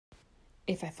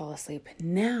If I fall asleep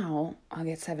now, I'll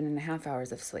get 7.5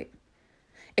 hours of sleep.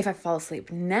 If I fall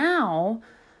asleep now,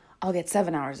 I'll get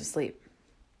 7 hours of sleep.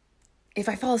 If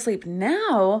I fall asleep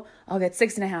now, I'll get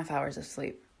 6.5 hours of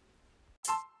sleep.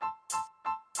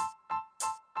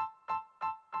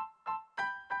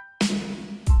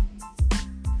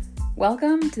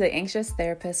 Welcome to the Anxious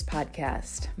Therapist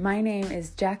Podcast. My name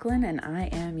is Jacqueline and I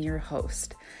am your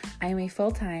host. I am a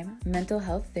full-time mental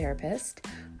health therapist,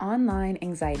 online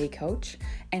anxiety coach,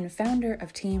 and founder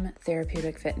of Team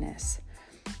Therapeutic Fitness.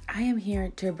 I am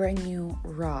here to bring you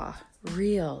raw,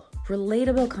 real,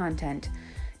 relatable content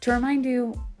to remind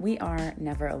you we are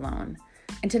never alone.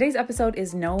 And today's episode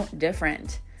is no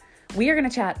different. We are going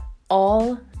to chat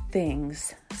all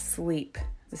things sleep.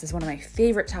 This is one of my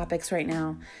favorite topics right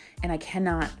now, and I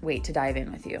cannot wait to dive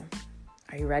in with you.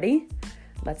 Are you ready?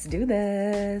 Let's do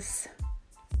this.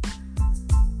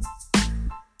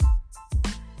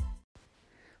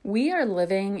 We are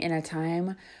living in a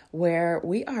time where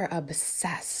we are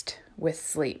obsessed with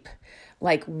sleep.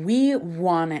 Like, we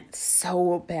want it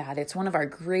so bad. It's one of our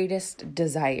greatest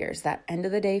desires, that end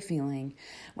of the day feeling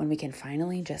when we can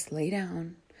finally just lay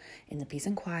down in the peace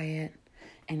and quiet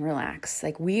and relax.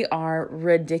 Like, we are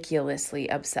ridiculously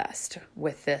obsessed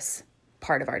with this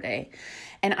part of our day.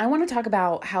 And I want to talk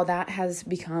about how that has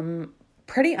become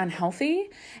pretty unhealthy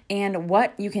and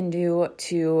what you can do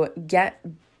to get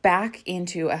back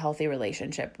into a healthy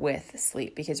relationship with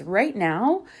sleep. Because right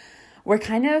now, we're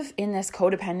kind of in this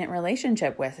codependent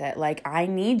relationship with it. Like, I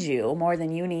need you more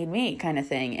than you need me kind of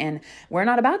thing. And we're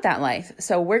not about that life.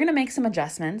 So we're going to make some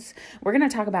adjustments. We're going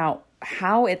to talk about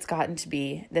how it's gotten to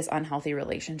be this unhealthy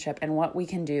relationship and what we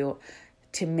can do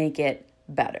to make it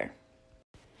better.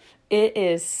 It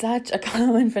is such a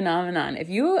common phenomenon. If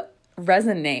you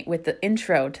resonate with the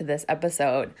intro to this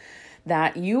episode,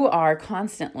 that you are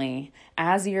constantly,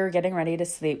 as you're getting ready to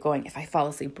sleep, going, if I fall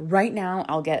asleep right now,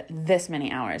 I'll get this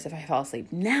many hours. If I fall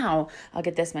asleep now, I'll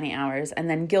get this many hours. And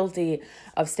then guilty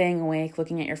of staying awake,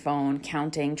 looking at your phone,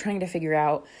 counting, trying to figure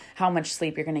out how much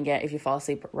sleep you're going to get if you fall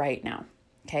asleep right now.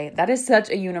 Okay, that is such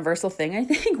a universal thing. I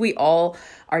think we all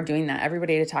are doing that.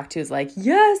 Everybody to talk to is like,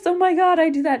 yes, oh my God, I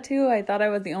do that too. I thought I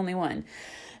was the only one.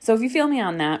 So if you feel me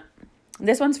on that,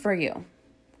 this one's for you.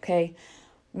 Okay.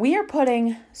 We are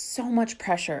putting so much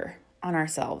pressure on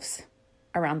ourselves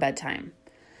around bedtime.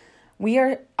 We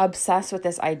are obsessed with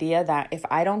this idea that if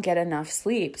I don't get enough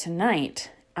sleep tonight,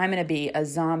 I'm going to be a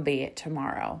zombie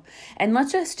tomorrow. And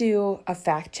let's just do a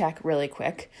fact check really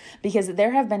quick, because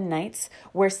there have been nights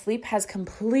where sleep has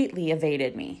completely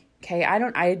evaded me. Okay,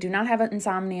 I do not have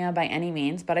insomnia by any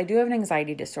means, but I do have an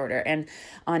anxiety disorder. And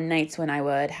on nights when I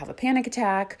would have a panic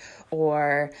attack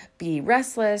or be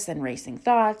restless and racing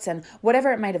thoughts and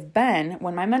whatever it might have been,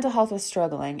 when my mental health was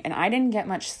struggling and I didn't get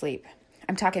much sleep,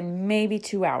 I'm talking maybe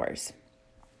 2 hours,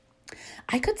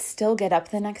 I could still get up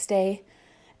the next day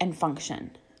and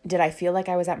function. Did I feel like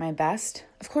I was at my best?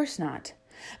 Of course not.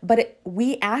 But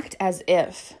we act as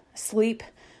if sleep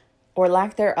or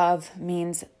lack thereof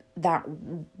means that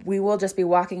we will just be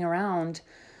walking around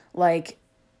like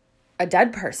a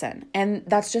dead person. And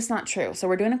that's just not true. So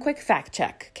we're doing a quick fact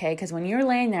check, okay? Because when you're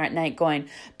laying there at night going,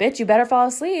 bitch, you better fall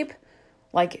asleep.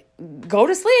 Like, go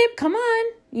to sleep. Come on.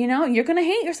 You know, you're going to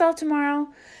hate yourself tomorrow.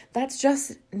 That's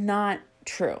just not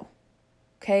true.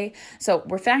 Okay? So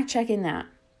we're fact checking that.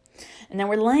 And then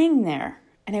we're laying there.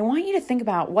 And I want you to think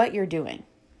about what you're doing.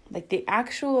 Like the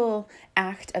actual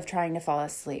act of trying to fall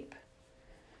asleep.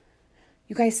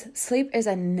 You guys, sleep is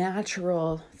a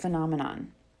natural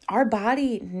phenomenon. Our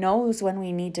body knows when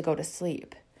we need to go to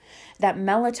sleep. That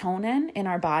melatonin in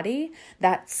our body,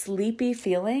 that sleepy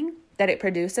feeling that it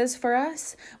produces for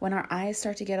us when our eyes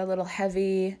start to get a little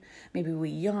heavy, maybe we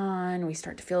yawn, we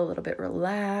start to feel a little bit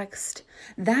relaxed.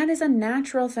 That is a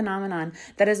natural phenomenon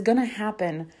that is going to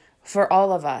happen for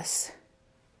all of us.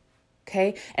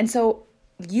 Okay? And so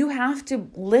you have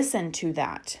to listen to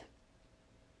that.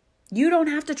 You don't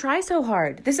have to try so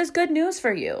hard. This is good news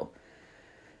for you.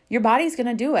 Your body's going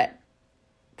to do it,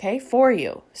 okay, for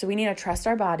you. So we need to trust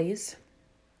our bodies.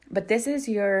 But this is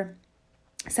your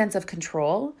sense of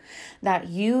control that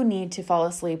you need to fall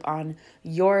asleep on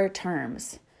your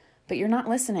terms. But you're not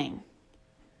listening.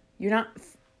 You're not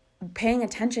paying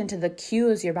attention to the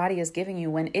cues your body is giving you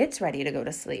when it's ready to go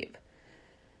to sleep.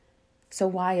 So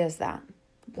why is that?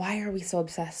 Why are we so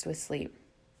obsessed with sleep?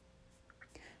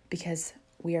 Because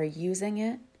we are using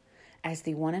it as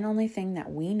the one and only thing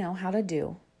that we know how to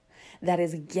do that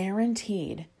is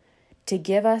guaranteed to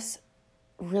give us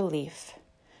relief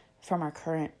from our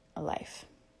current life.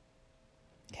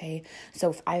 Okay, so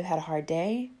if I've had a hard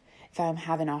day, if I'm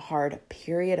having a hard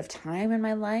period of time in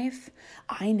my life,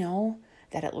 I know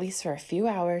that at least for a few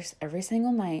hours every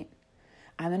single night,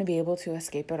 I'm going to be able to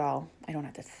escape it all. I don't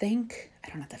have to think. I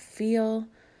don't have to feel.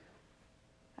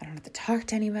 I don't have to talk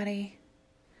to anybody.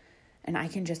 And I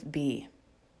can just be.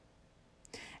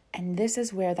 And this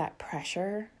is where that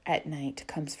pressure at night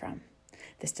comes from.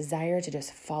 This desire to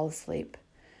just fall asleep,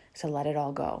 to let it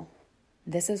all go.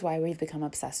 This is why we've become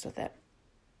obsessed with it.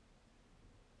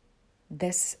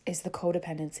 This is the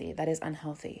codependency that is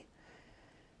unhealthy.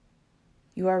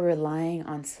 You are relying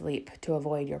on sleep to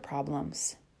avoid your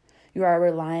problems. You are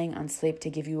relying on sleep to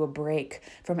give you a break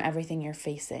from everything you're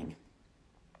facing.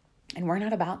 And we're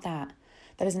not about that.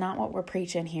 That is not what we're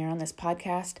preaching here on this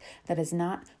podcast. That is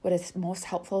not what is most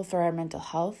helpful for our mental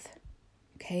health.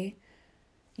 Okay?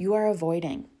 You are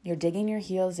avoiding. You're digging your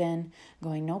heels in,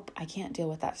 going, nope, I can't deal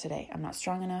with that today. I'm not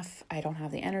strong enough. I don't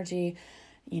have the energy.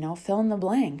 Fill in the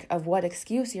blank of what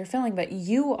excuse you're filling, but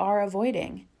you are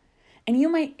avoiding. And you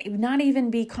might not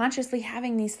even be consciously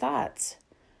having these thoughts,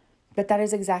 but that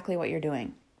is exactly what you're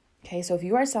doing. Okay, so if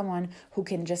you are someone who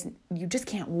you just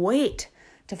can't wait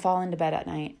to fall into bed at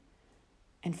night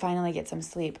and finally get some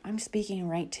sleep, I'm speaking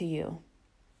right to you.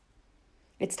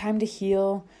 It's time to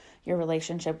heal your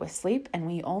relationship with sleep, and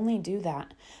we only do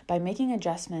that by making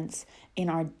adjustments in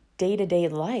our day-to-day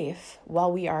life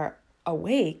while we are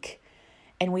awake,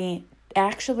 and we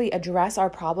actually address our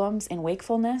problems in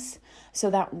wakefulness so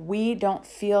that we don't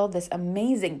feel this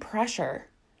amazing pressure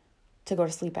to go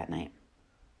to sleep at night.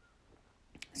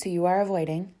 So you are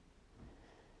avoiding.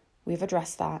 We've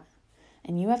addressed that.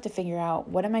 And you have to figure out,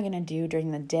 what am I going to do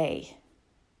during the day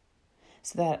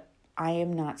so that I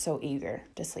am not so eager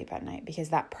to sleep at night? Because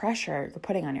that pressure you're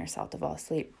putting on yourself to fall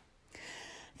asleep.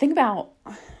 Think about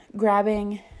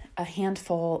grabbing a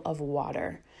handful of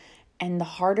water, and the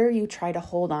harder you try to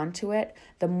hold on to it,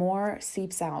 the more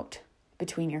seeps out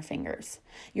between your fingers.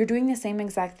 You're doing the same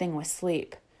exact thing with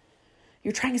sleep.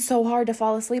 You're trying so hard to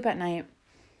fall asleep at night,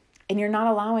 and you're not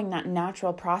allowing that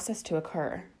natural process to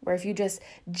occur, where if you just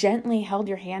gently held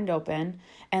your hand open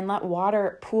and let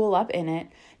water pool up in it,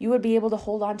 you would be able to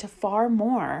hold on to far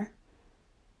more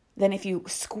than if you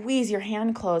squeeze your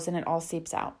hand closed and it all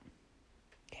seeps out.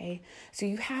 Okay, so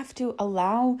you have to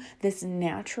allow this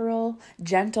natural,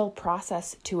 gentle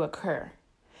process to occur.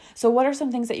 So what are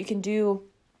some things that you can do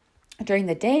during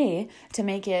the day to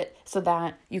make it so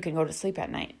that you can go to sleep at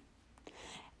night?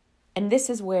 And this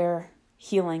is where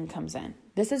healing comes in.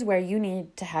 This is where you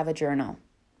need to have a journal.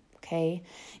 Okay,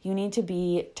 you need to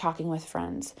be talking with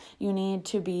friends. You need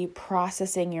to be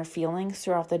processing your feelings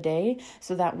throughout the day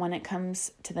so that when it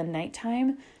comes to the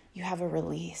nighttime, you have a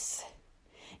release.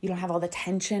 You don't have all the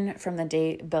tension from the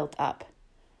day built up.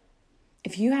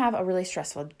 If you have a really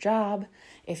stressful job,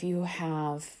 if you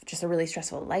have just a really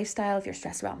stressful lifestyle, if you're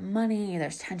stressed about money,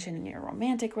 there's tension in your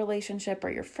romantic relationship or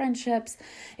your friendships,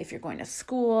 if you're going to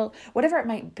school, whatever it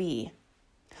might be,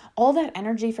 all that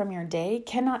energy from your day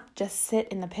cannot just sit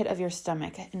in the pit of your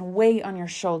stomach and weigh on your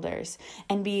shoulders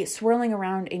and be swirling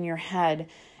around in your head.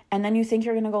 And then you think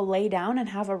you're going to go lay down and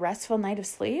have a restful night of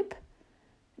sleep?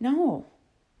 No,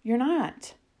 you're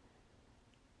not.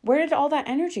 Where did all that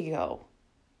energy go?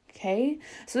 Okay,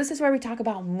 so this is where we talk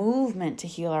about movement to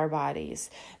heal our bodies,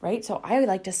 right? So I would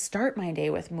like to start my day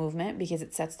with movement because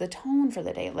it sets the tone for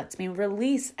the day. It lets me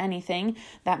release anything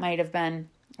that might have been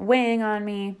weighing on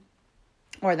me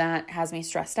or that has me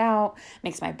stressed out,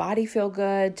 makes my body feel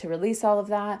good to release all of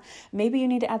that. Maybe you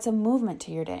need to add some movement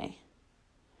to your day.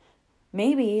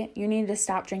 Maybe you need to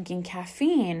stop drinking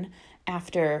caffeine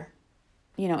after,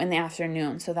 in the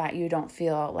afternoon so that you don't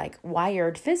feel like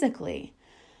wired physically.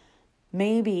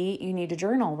 Maybe you need to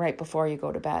journal right before you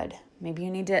go to bed. Maybe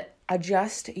you need to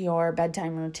adjust your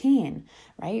bedtime routine,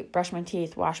 right? Brush my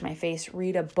teeth, wash my face,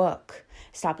 read a book.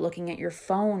 Stop looking at your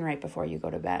phone right before you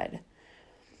go to bed.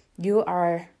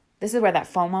 This is where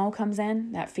that FOMO comes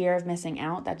in, that fear of missing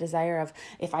out, that desire of,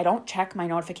 if I don't check my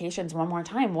notifications one more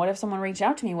time, what if someone reached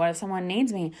out to me? What if someone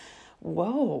needs me?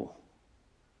 Whoa.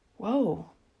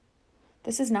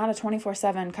 This is not a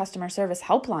 24/7 customer service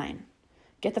helpline.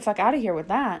 Get the fuck out of here with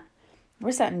that.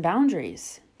 We're setting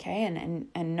boundaries, okay?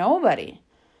 And nobody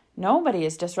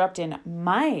is disrupting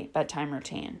my bedtime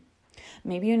routine.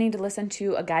 Maybe you need to listen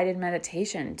to a guided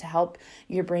meditation to help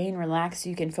your brain relax so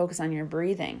you can focus on your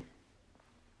breathing.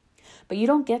 But you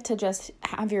don't get to just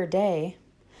have your day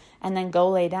and then go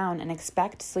lay down and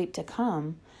expect sleep to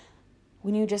come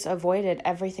when you just avoided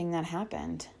everything that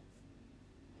happened.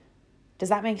 Does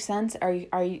that make sense?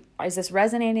 Is this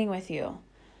resonating with you?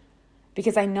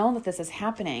 Because I know that this is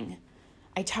happening.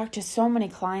 I talk to so many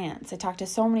clients. I talk to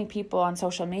so many people on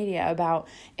social media about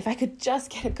if I could just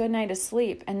get a good night of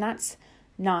sleep, and that's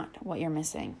not what you're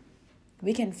missing.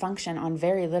 We can function on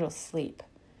very little sleep.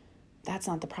 That's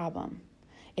not the problem.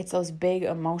 It's those big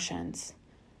emotions,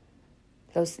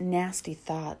 those nasty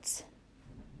thoughts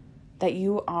that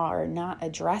you are not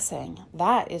addressing.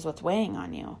 That is what's weighing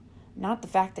on you, not the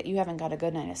fact that you haven't got a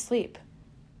good night of sleep.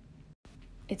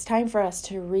 It's time for us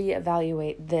to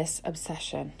reevaluate this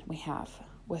obsession we have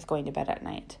with going to bed at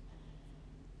night.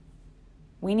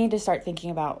 We need to start thinking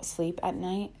about sleep at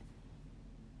night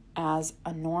as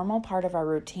a normal part of our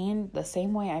routine, the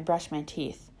same way I brush my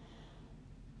teeth.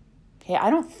 Okay, I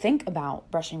don't think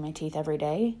about brushing my teeth every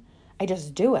day. I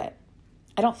just do it.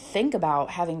 I don't think about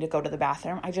having to go to the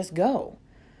bathroom. I just go.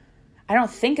 I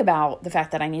don't think about the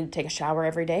fact that I need to take a shower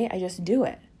every day. I just do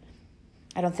it.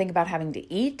 I don't think about having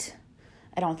to eat.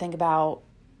 I don't think about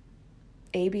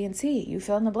A, B, and C. You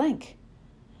fill in the blank.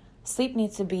 Sleep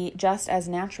needs to be just as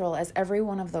natural as every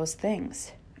one of those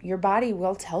things. Your body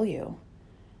will tell you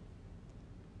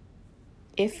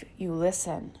if you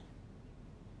listen.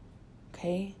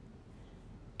 Okay?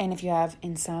 And if you have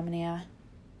insomnia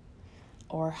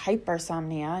or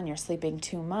hypersomnia and you're sleeping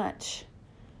too much,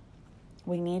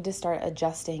 we need to start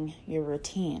adjusting your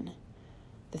routine.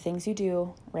 The things you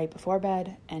do right before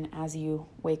bed and as you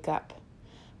wake up.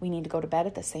 We need to go to bed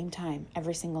at the same time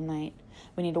every single night.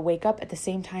 We need to wake up at the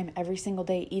same time every single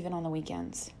day, even on the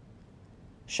weekends.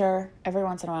 Sure, every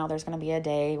once in a while there's going to be a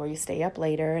day where you stay up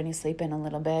later and you sleep in a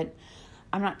little bit.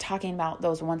 I'm not talking about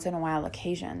those once in a while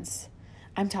occasions.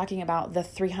 I'm talking about the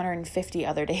 350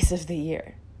 other days of the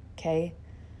year, okay?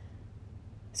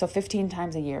 So 15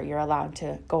 times a year you're allowed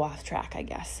to go off track, I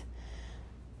guess.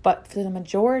 But for the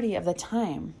majority of the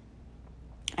time,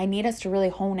 I need us to really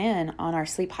hone in on our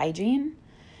sleep hygiene.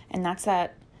 And that's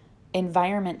that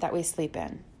environment that we sleep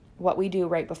in, what we do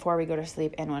right before we go to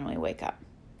sleep and when we wake up.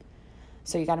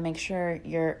 So you got to make sure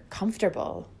you're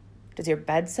comfortable. Does your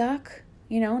bed suck?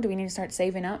 Do we need to start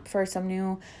saving up for some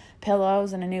new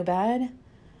pillows and a new bed?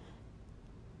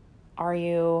 Are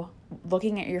you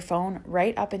looking at your phone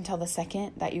right up until the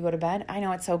second that you go to bed? I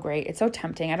know it's so great. It's so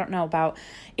tempting. I don't know about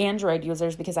Android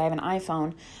users because I have an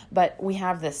iPhone, but we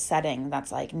have this setting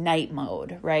that's like night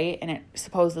mode, right? And it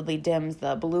supposedly dims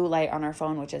the blue light on our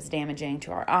phone, which is damaging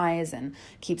to our eyes and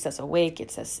keeps us awake.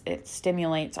 It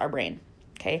stimulates our brain,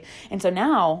 okay? And so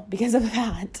now, because of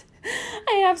that,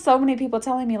 I have so many people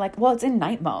telling me like, well, it's in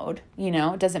night mode,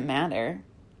 it doesn't matter.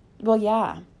 Well,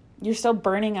 yeah. You're still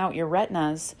burning out your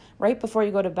retinas right before you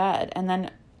go to bed and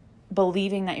then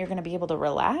believing that you're going to be able to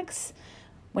relax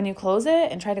when you close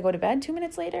it and try to go to bed 2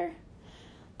 minutes later.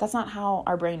 That's not how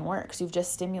our brain works. You've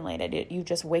just stimulated it. You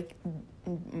just woke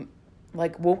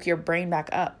your brain back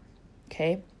up.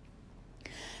 Okay.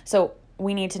 So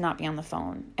we need to not be on the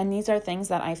phone. And these are things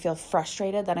that I feel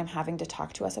frustrated that I'm having to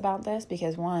talk to us about this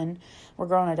because 1, we're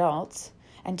grown adults.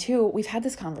 And 2, we've had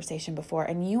this conversation before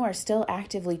and you are still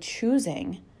actively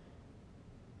choosing.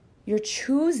 You're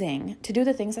choosing to do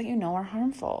the things that you know are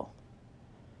harmful.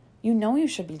 You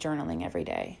should be journaling every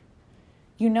day.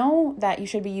 You know that you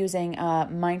should be using a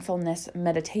mindfulness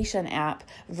meditation app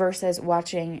versus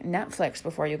watching Netflix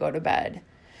before you go to bed.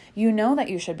 You know that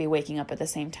you should be waking up at the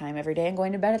same time every day and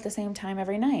going to bed at the same time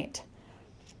every night.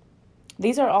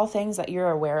 These are all things that you're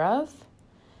aware of,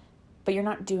 but you're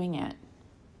not doing it.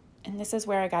 And this is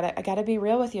where I gotta be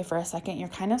real with you for a second. You're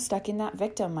kind of stuck in that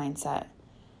victim mindset.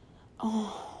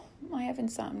 Oh, I have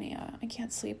insomnia. I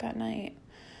can't sleep at night.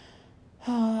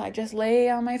 I just lay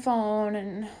on my phone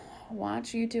and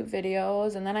watch YouTube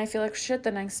videos, and then I feel like shit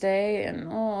the next day,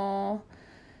 and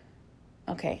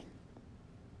okay.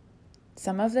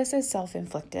 Some of this is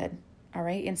self-inflicted, all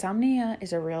right? Insomnia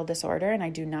is a real disorder, and I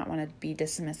do not want to be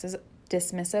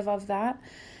dismissive of that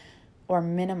or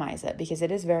minimize it because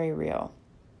it is very real.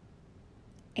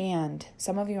 And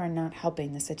some of you are not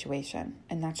helping the situation,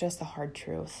 and that's just the hard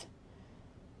truth.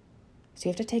 So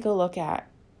you have to take a look at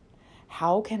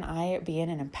how can I be in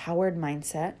an empowered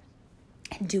mindset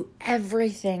and do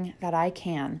everything that I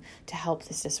can to help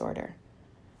this disorder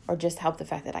or just help the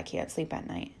fact that I can't sleep at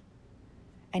night.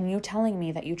 And you telling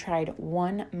me that you tried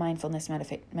one mindfulness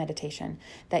meditation,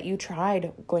 that you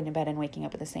tried going to bed and waking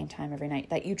up at the same time every night,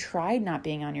 that you tried not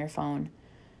being on your phone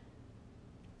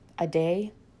a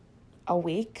day, a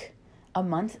week, a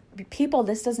month. People,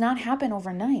 this does not happen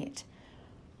overnight.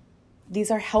 These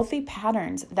are healthy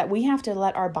patterns that we have to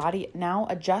let our body now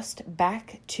adjust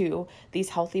back to these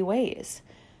healthy ways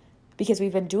because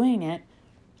we've been doing it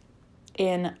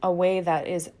in a way that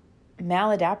is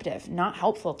maladaptive, not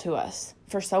helpful to us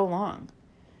for so long.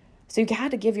 So you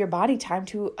got to give your body time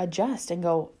to adjust and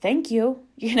go, thank you.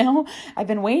 I've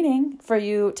been waiting for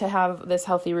you to have this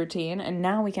healthy routine and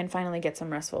now we can finally get some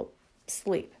restful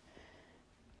sleep.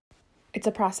 It's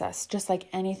a process, just like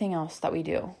anything else that we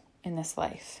do in this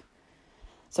life.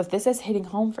 So if this is hitting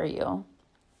home for you,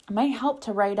 it might help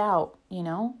to write out,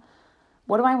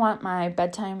 what do I want my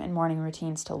bedtime and morning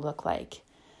routines to look like?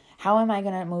 How am I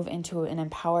going to move into an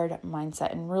empowered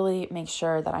mindset and really make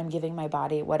sure that I'm giving my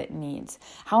body what it needs?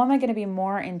 How am I going to be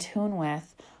more in tune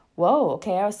with,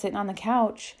 I was sitting on the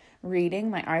couch reading,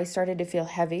 my eyes started to feel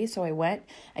heavy, so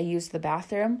I used the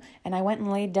bathroom, and I went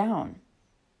and laid down.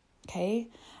 Okay?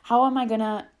 How am I going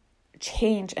to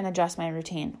change and adjust my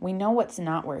routine? We know what's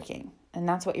not working, and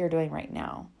that's what you're doing right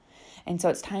now. And so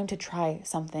it's time to try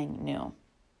something new.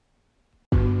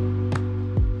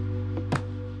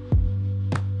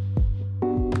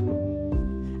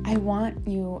 I want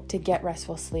you to get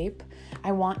restful sleep.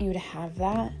 I want you to have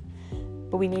that,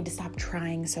 but we need to stop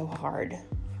trying so hard.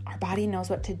 Our body knows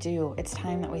what to do. It's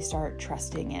time that we start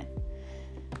trusting it.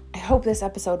 I hope this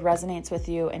episode resonates with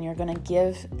you and you're going to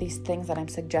give these things that I'm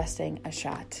suggesting a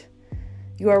shot.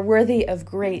 You are worthy of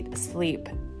great sleep,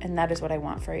 and that is what I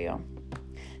want for you.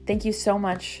 Thank you so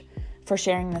much for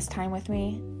sharing this time with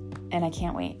me, and I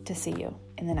can't wait to see you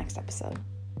in the next episode.